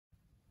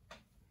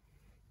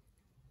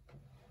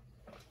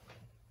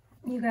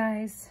You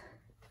guys,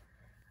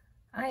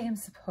 I am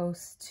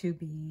supposed to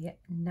be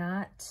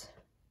not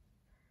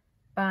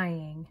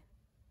buying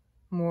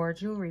more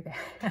jewelry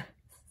bags.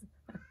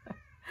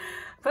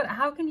 But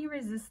how can you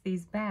resist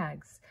these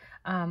bags?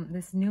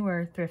 This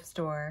newer thrift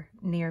store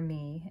near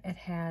me,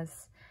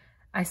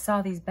 I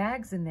saw these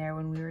bags in there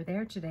when we were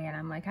there today, and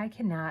I'm like, I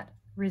cannot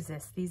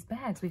resist these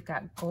bags. We've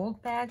got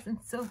gold bags and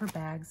silver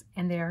bags,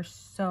 and they are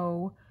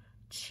so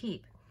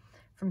cheap,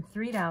 from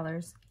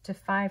 $3 to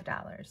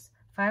 $5.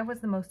 $5 was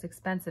the most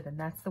expensive, and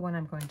that's the one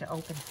I'm going to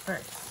open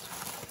first.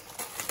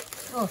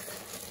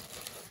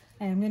 Oof.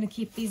 And I'm going to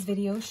keep these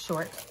videos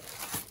short.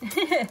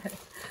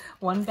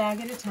 One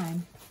bag at a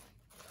time,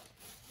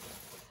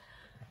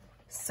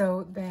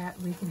 so that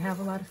we can have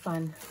a lot of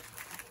fun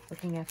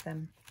looking at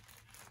them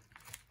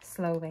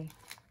slowly.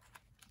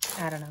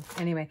 I don't know.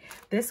 Anyway,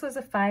 this was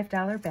a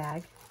 $5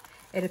 bag.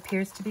 It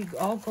appears to be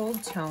all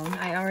gold tone.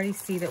 I already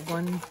see that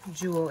one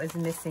jewel is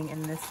missing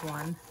in this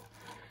one.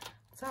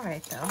 It's all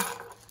right though.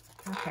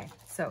 Okay,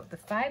 so the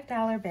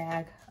 $5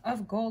 bag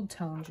of gold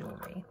tone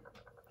jewelry.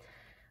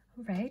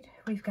 All right,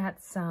 we've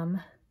got some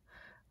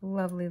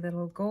lovely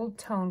little gold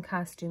tone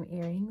costume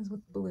earrings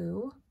with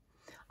blue.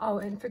 Oh,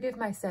 and forgive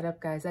my setup,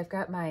 guys. I've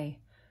got my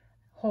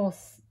whole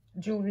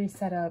jewelry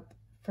setup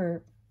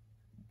for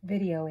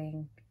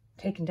videoing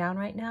taken down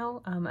right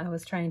now. I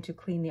was trying to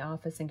clean the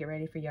office and get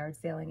ready for yard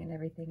saling and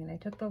everything, and I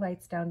took the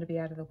lights down to be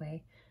out of the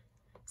way.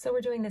 So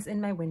we're doing this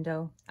in my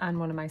window on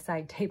one of my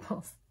side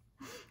tables.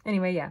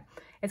 Anyway, yeah,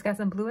 it's got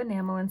some blue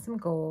enamel and some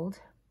gold.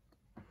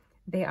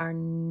 They are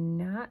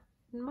not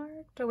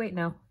marked. Oh wait,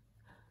 no,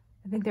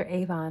 I think they're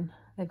Avon.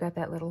 They've got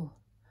that little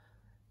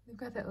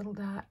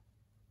dot.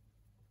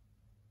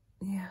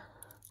 Yeah,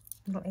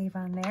 little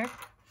Avon there.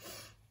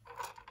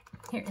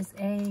 Here is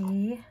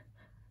an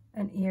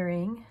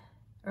earring,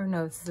 or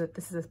no,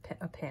 this is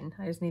a pin.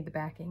 I just need the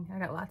backing. I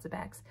got lots of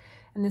backs.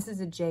 And this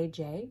is a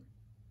JJ,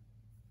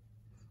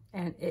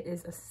 and it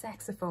is a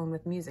saxophone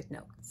with music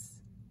notes.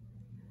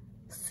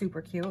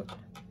 Super cute.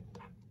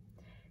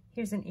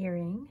 Here's an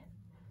earring,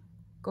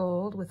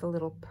 gold with a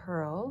little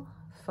pearl,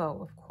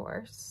 faux of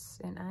course,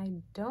 and I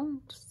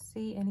don't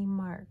see any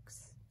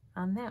marks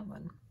on that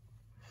one.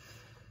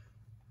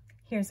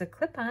 Here's a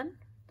clip-on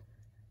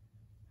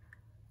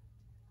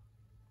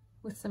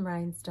with some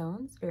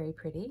rhinestones, very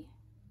pretty.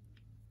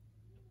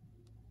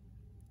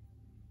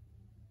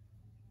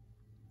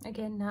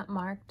 Again, not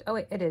marked. Oh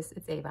wait, it is,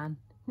 it's Avon.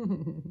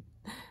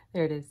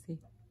 There it is, see,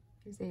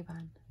 here's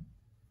Avon.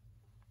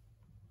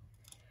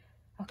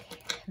 Okay,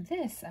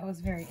 this I was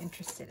very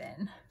interested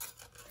in.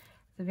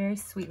 It's a very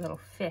sweet little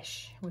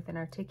fish with an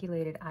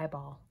articulated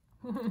eyeball.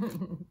 He's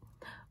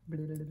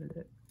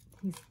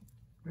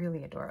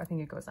really adorable. I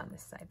think it goes on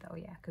this side though,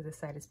 yeah, because this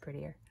side is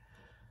prettier.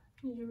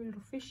 He's a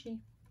little fishy.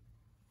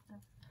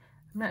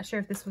 I'm not sure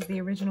if this was the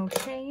original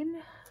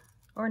chain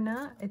or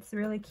not. It's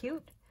really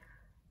cute.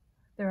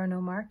 There are no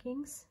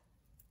markings.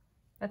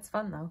 That's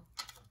fun though.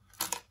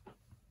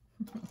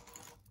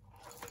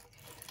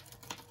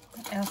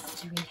 What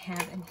else do we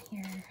have in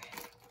here?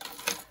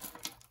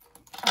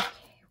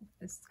 Okay,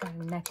 this has got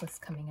a necklace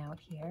coming out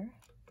here.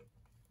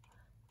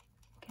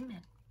 Come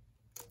in.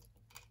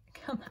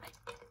 Come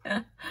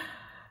on.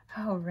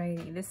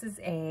 Alrighty, this is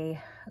a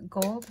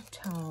gold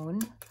tone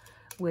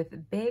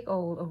with big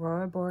old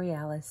Aurora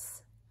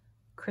Borealis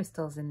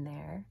crystals in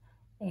there,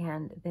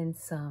 and then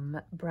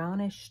some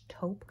brownish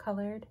taupe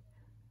colored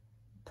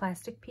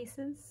plastic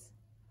pieces.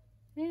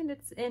 And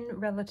it's in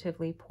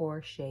relatively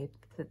poor shape.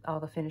 All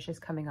the finish is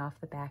coming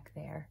off the back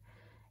there.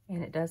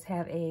 And it does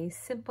have a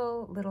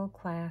simple little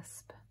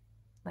clasp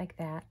like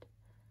that.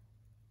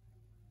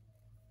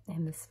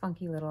 And this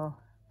funky little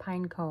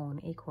pine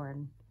cone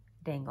acorn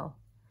dangle.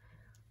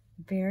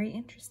 Very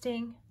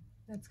interesting.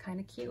 That's kind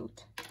of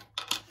cute.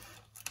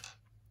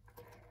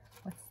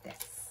 What's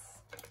this?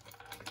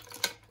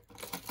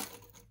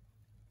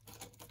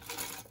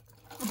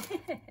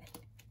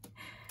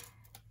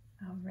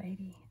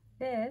 Alrighty.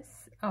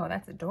 This, oh,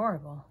 that's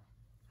adorable.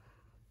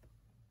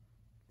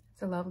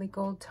 It's a lovely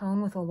gold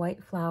tone with a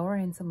white flower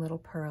and some little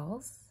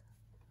pearls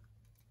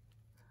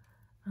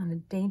on a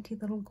dainty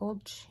little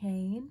gold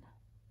chain.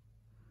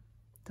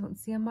 Don't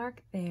see a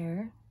mark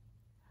there.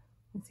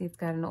 You can see it's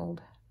got an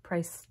old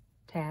price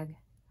tag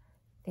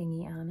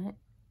thingy on it.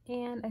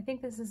 And I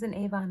think this is an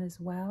Avon as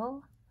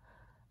well.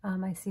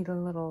 I see the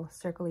little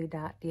circly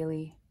dot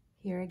dealy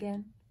here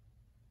again.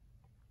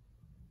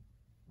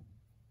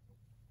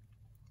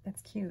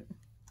 That's cute.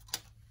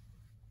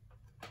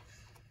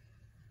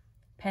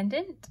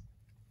 Pendant.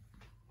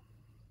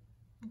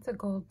 It's a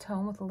gold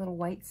tone with a little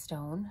white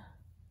stone.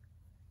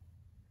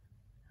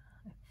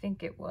 I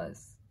think it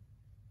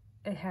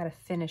had a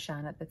finish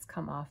on it that's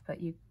come off, but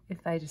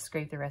if I just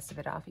scrape the rest of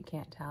it off, you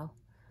can't tell.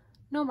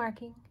 No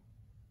marking.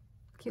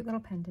 Cute little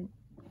pendant.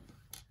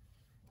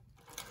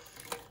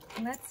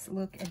 Let's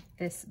look at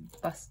this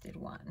busted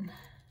one.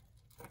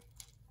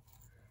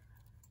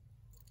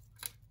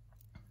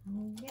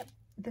 Yep,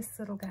 this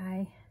little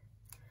guy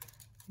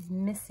is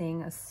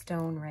missing a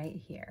stone right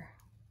here.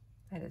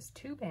 That is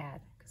too bad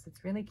because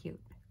it's really cute.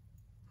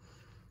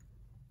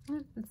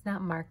 It's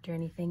not marked or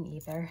anything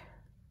either.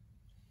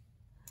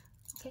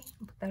 Okay,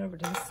 I'll put that over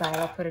to the side.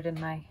 I'll put it in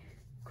my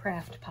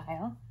craft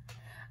pile.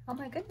 Oh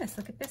my goodness,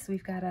 look at this.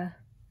 We've got a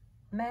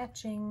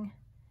matching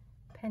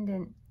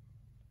pendant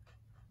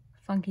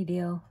funky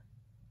deal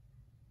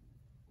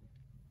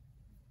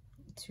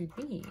to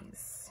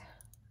these.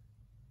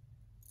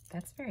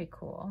 That's very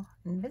cool.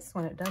 And this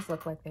one, it does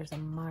look like there's a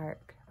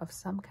mark of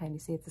some kind. You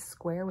see it's a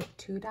square with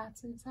 2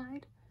 dots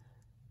inside.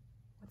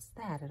 What's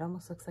that? It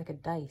almost looks like a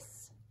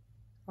dice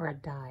or a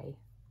die.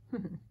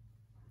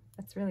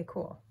 That's really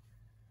cool.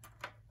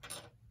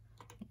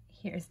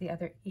 Here's the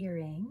other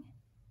earring.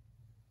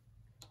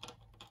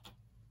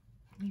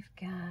 We've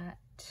got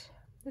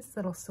this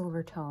little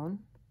silver tone.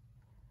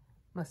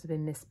 Must have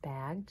been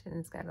misbagged, and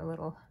it's got a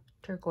little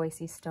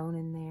turquoisey stone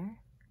in there.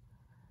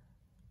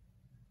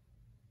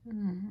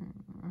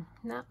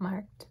 Not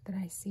marked that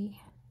I see.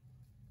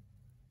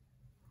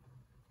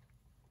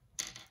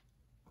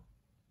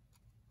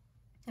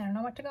 I don't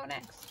know what to go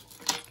next.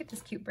 Let's get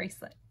this cute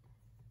bracelet.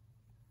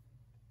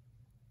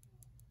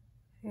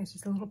 It's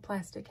just a little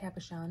plastic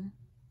cabochon.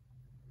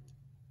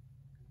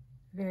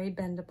 Very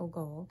bendable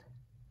gold.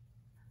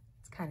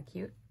 It's kind of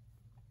cute.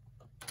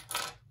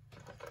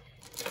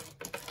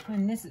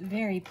 And this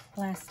very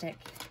plastic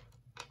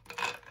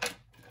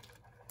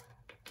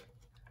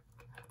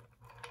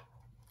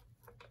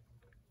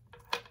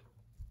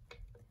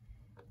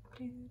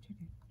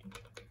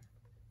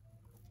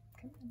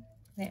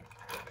there.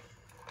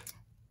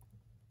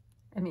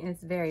 I mean,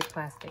 it's very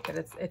plastic, but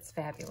it's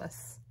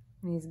fabulous.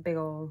 And these big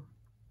old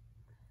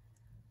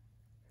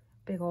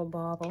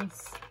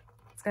baubles.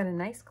 It's got a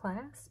nice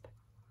clasp.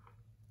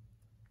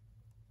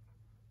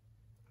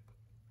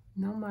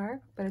 No mark,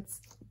 but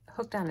it's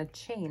hooked on a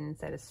chain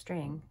instead of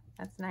string.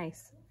 That's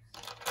nice.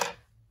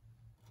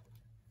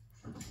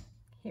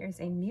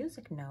 Here's a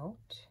music note.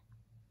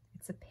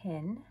 It's a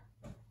pin.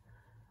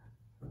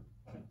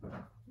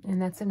 And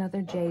that's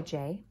another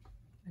JJ,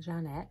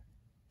 Jeanette.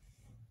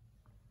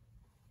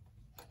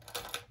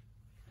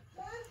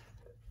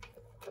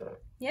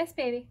 Yes,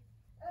 baby.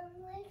 What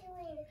are you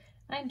doing?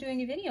 I'm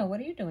doing a video. What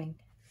are you doing?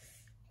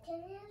 Can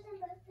I have some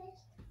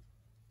breakfast?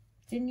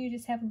 Didn't you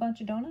just have a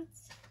bunch of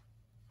donuts?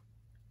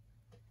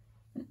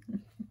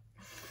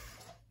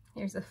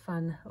 Here's a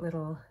fun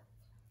little,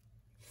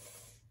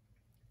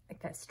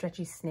 like that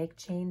stretchy snake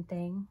chain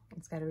thing.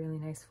 It's got a really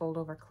nice fold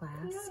over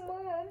clasp. No,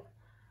 Mom.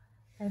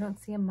 I don't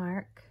see a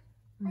mark.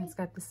 And it's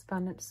got this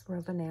fun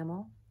swirled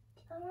enamel.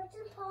 I want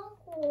some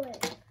popcorn.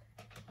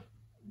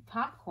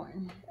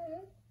 Popcorn?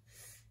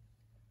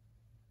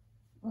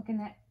 Look in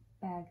that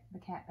bag, the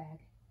cat bag.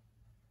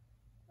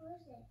 What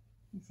is it?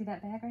 You see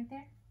that bag right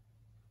there?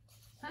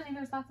 Honey,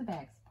 there's lots of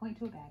bags. Point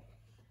to a bag.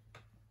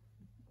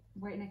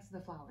 Right next to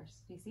the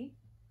flowers. Do you see?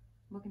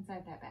 Look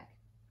inside that bag.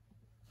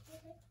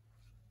 Okay.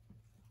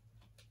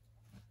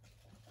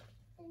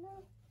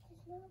 No,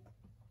 it's not.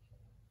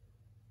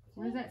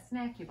 Where's that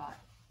snack you bought?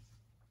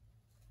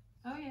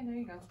 Oh yeah, there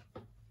you go.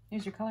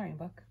 Here's your coloring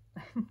book.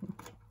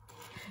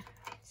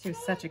 She was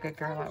such a good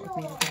girl out with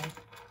me today.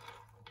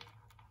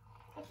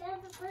 I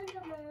found the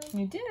pencil, Mom.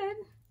 You did?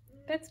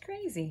 That's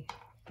crazy.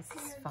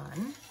 This is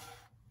fun.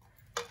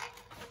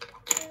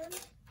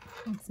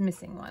 It's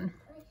missing one.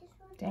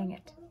 Dang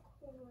it.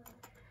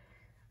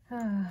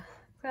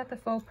 It's got the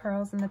faux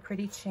pearls and the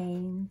pretty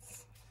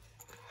chains.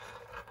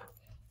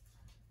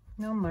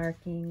 No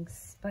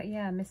markings. But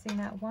yeah, missing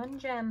that one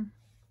gem.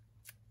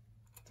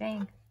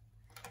 Dang.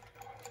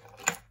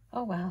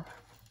 Oh well.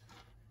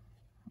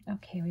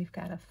 Okay, we've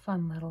got a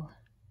fun little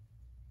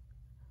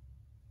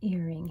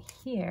earring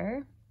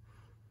here.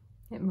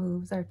 It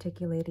moves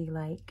articulaty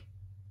like.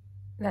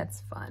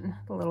 That's fun.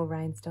 The little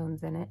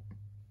rhinestones in it.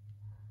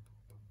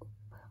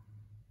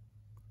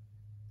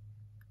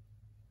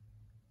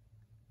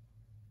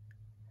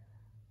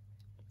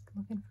 Just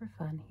looking for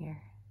fun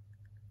here.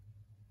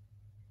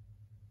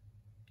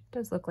 It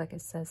does look like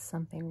it says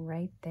something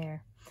right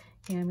there.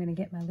 Yeah, I'm gonna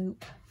get my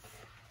loop.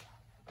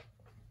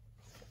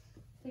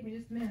 Take me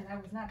just a minute. I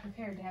was not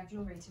prepared to have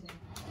jewelry today.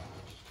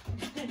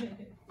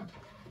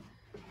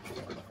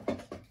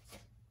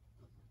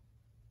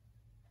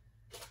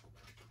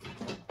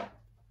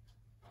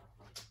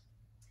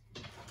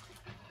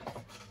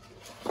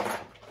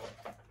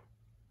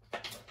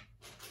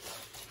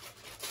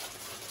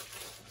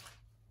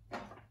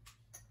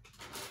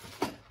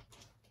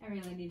 I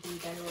really need to be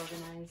better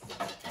organized.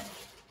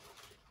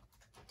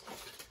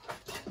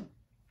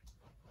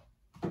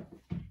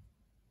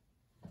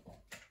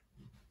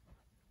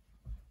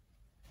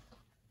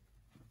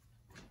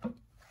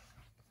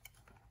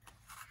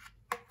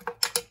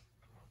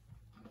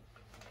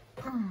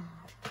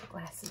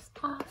 Glasses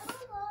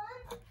off.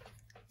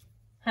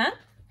 Huh? I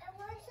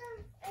want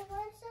some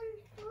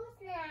fruit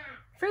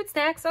snacks. Fruit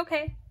snacks,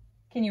 okay.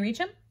 Can you reach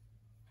them?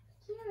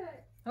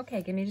 Here.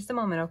 Okay, give me just a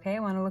moment, okay? I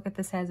want to look if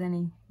this has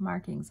any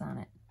markings on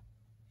it.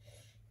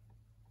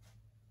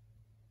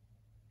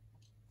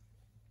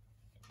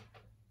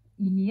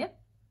 Yep.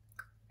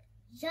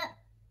 Yep.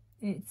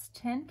 It's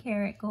 10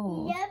 karat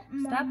gold. Yep,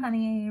 Mom. Stop,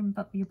 honey.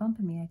 You're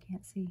bumping me. I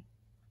can't see.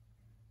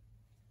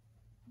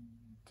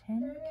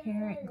 10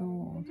 karat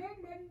gold.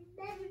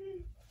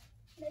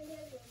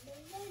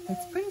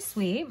 It's pretty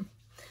sweet.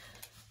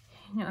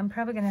 You know, I'm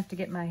probably gonna have to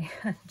get my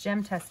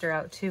gem tester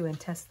out too and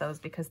test those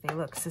because they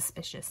look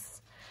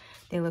suspicious.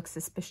 They look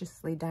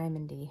suspiciously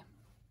diamondy.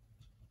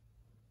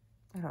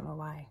 I don't know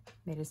why,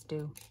 they just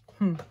do.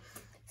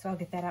 So I'll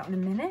get that out in a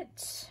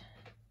minute.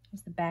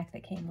 Here's the back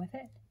that came with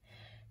it.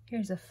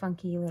 Here's a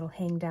funky little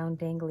hang down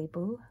dangly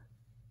boo.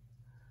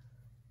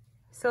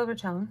 Silver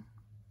tone,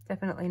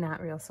 definitely not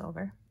real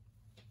silver.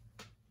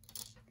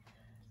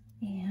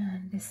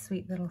 And this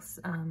sweet little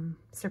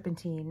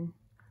serpentine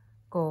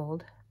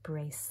gold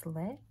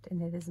bracelet,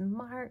 and it is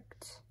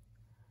marked.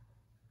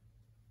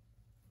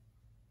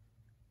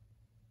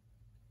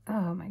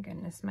 Oh my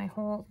goodness, my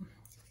whole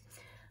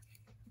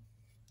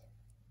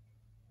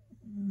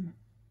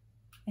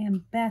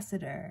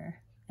ambassador,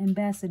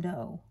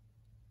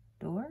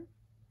 door?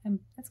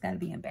 That's got to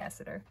be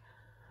ambassador.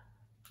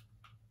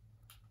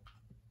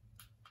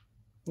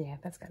 Yeah,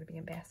 that's got to be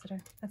ambassador.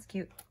 That's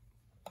cute.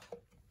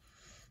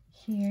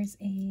 Here's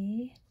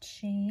a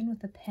chain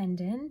with a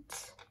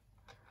pendant.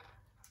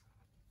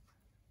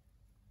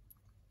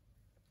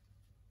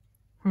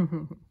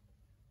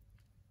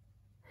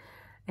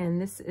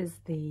 And this is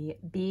the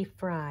Be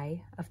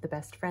Fry of the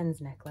Best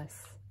Friends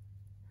necklace.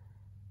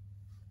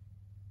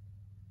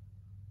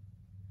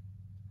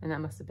 And that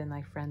must have been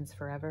like Friends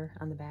Forever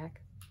on the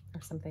back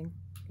or something.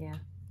 Yeah,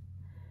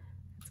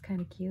 it's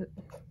kind of cute.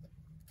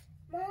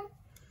 Mom?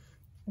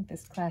 I think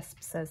this clasp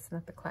says,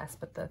 not the clasp,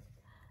 but the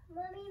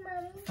Mommy.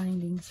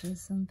 finding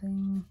says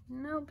something.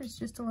 Nope, it's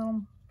just a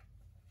little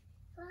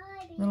Bye,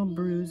 little baby.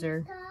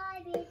 bruiser.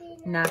 Bye, baby.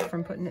 Not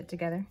from putting it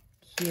together.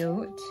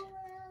 Cute.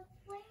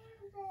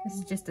 This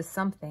is just a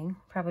something.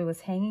 Probably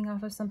was hanging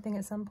off of something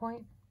at some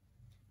point.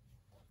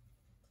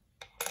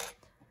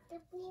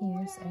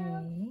 Here's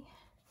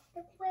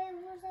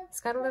it's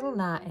got a little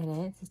knot in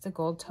it. It's a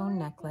gold tone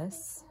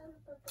necklace.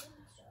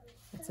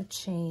 It's a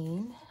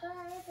chain.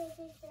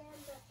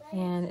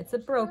 And it's a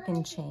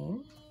broken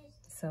chain.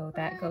 So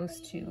that goes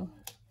to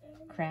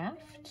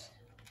craft.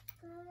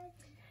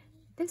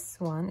 This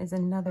one is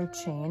another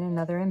chain,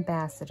 another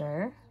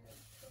ambassador.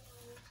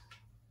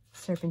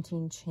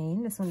 Serpentine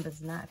chain. This one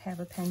does not have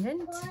a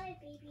pendant.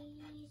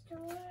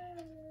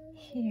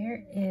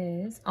 Here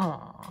is,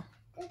 aw,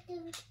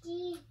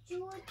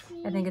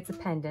 I think it's a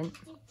pendant.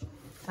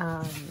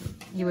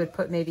 You would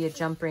put maybe a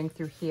jump ring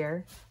through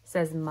here. It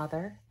says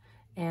mother,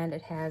 and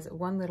it has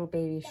one little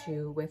baby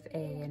shoe with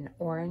an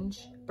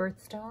orange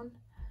birthstone,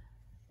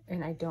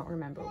 and I don't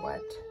remember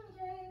what,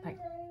 like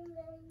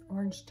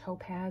orange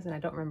topaz, and I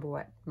don't remember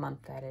what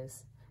month that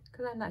is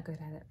because I'm not good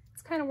at it.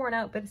 It's kind of worn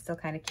out, but it's still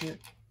kind of cute.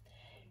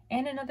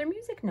 And another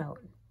music note.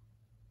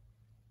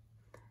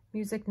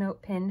 Music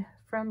note pin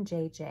from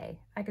JJ.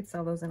 I could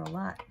sell those in a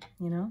lot,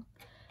 you know?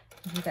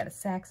 We've got a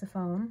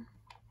saxophone,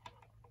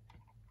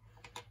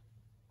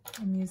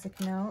 a music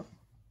note,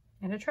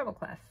 and a treble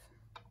clef.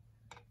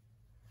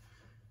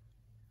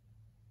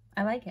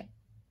 I like it.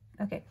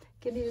 Okay,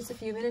 give me just a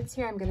few minutes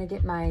here. I'm gonna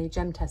get my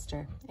gem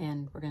tester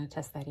and we're gonna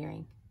test that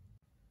earring.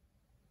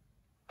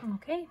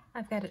 Okay,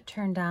 I've got it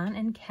turned on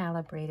and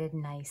calibrated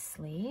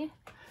nicely.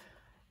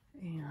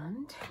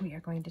 And we are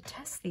going to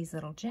test these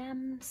little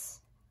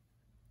gems.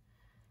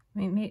 I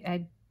mean,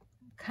 I'm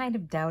kind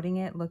of doubting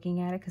it, looking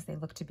at it, because they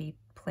look to be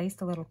placed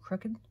a little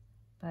crooked,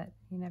 but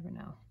you never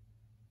know.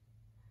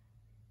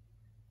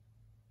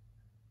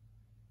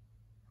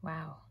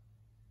 Wow.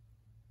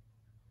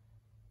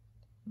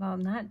 Well,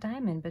 not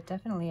diamond, but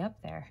definitely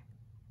up there.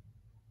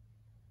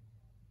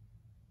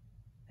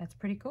 That's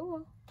pretty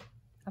cool.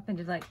 Up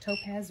into like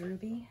topaz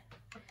ruby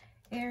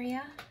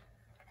area.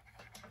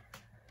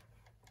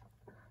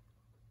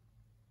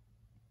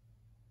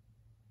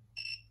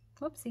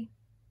 Whoopsie.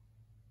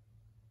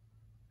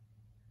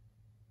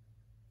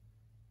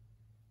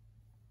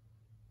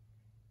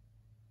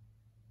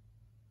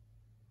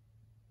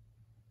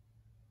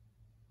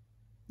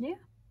 Yeah.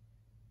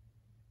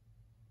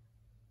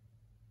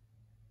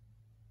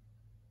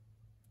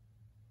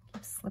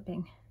 Keeps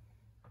slipping.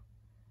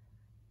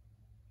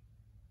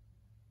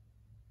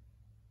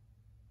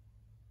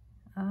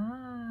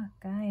 Ah,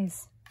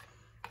 guys.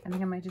 I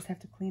think I might just have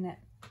to clean it.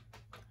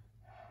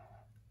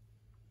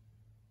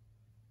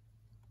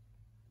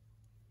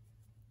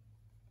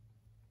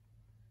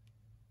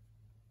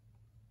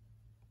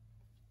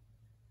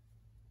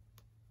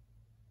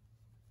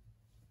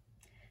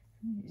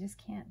 You just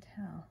can't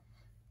tell.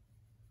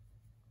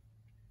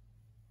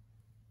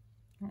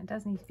 It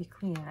does need to be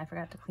clean. I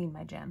forgot to clean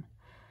my gem.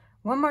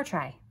 One more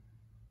try.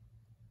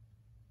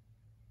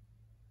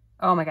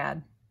 Oh my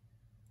God.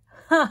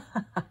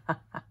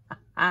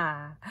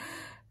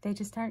 They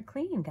just aren't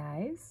clean,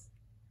 guys.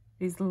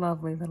 These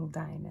lovely little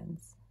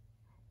diamonds.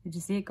 Did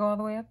you see it go all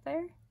the way up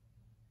there?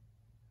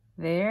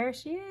 There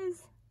she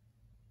is.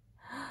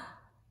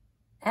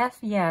 F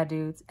yeah,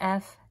 dudes.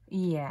 F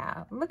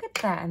yeah. Look at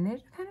that. And they're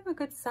kind of a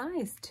good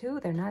size too.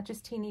 They're not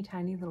just teeny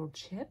tiny little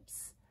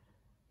chips.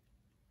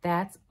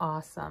 That's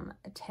awesome.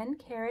 A 10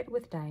 karat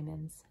with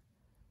diamonds.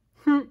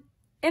 In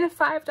a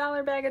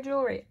 $5 bag of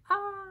jewelry.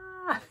 Ah!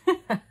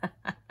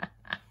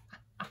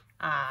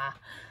 Ah,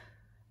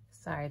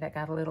 sorry, that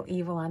got a little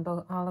evil on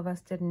all of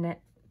us, didn't it?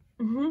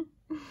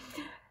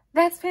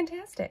 That's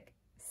fantastic.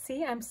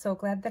 See, I'm so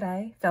glad that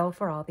I fell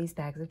for all these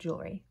bags of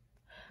jewelry.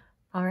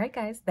 All right,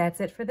 guys, that's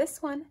it for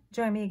this one.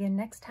 Join me again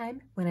next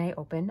time when I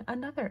open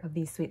another of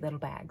these sweet little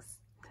bags.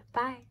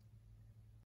 Bye.